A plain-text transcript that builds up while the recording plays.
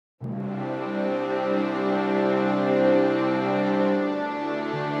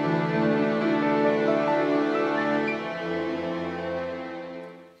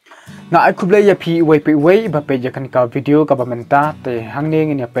nga ai khuble ya phi wei ba pe ya kan ka video ka bamenta te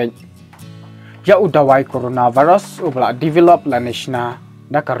hangning in ya pe ya Dawai Coronavirus ubla develop la nashna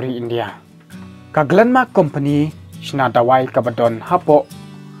da kari India ka Glenmark company shna Dawai ka badon hapo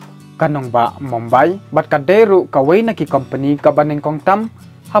kanong ba Mumbai bat ka deru ka wei na ki company ka baneng kong tam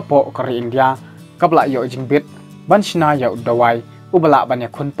hapo kari India ka bla yo jingbit ban shna ya Dawai ubla ban ya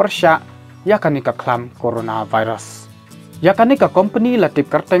khun persya ya kanika klam coronavirus ya kanika company latip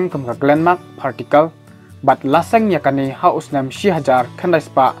karteng kum ka Glenmark particle bat laseng ya kani haus nam 6000 khandai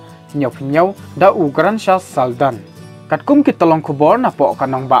spa nyau da ugran sha saldan katkum ki tolong khubor na po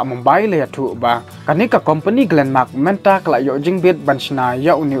kanong ba Mumbai le thu ba kanika company Glenmark menta kala yo jingbit banshna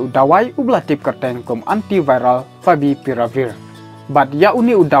ya uni Dawai ubla tip karteng kum antiviral favipiravir bat ya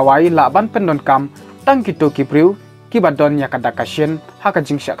uni Dawai la ban pendon kam tang ki to ki priu ki badon ya kadakasien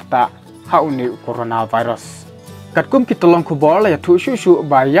hakajing syakta ha uni coronavirus katkum ki tolong khubor la thu shu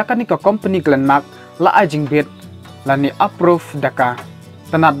ba ya kanika company Glenmark la ajing bit la ni approve daka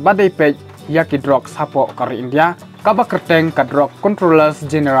tanat badai pe ya ki drugs hapo kar India kaba kerteng ka drug controllers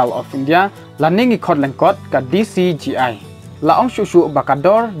general of India la ningi khot lengkot ka DCGI la ong shu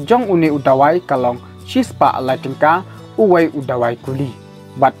bakador jong uni Dawai kalong shispa la tyngka uwai Dawai kuli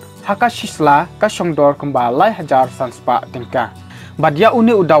bat haka shisla ka shongdor kembal lai hajar sanspa tyngka badia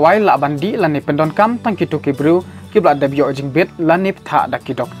uni Dawai la bandi la ni pendon kam tangki to kibru kibla dabyo jingbit la ni ptha da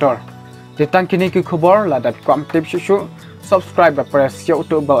ki doktor ditang kini ki khobor la dat kam tip shu subscribe ba press yo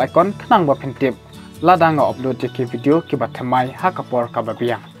to bell icon khnang ba phintip la da nga upload ki video ki ba thamai ha kapor ka ba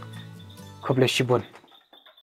biang khoble shibun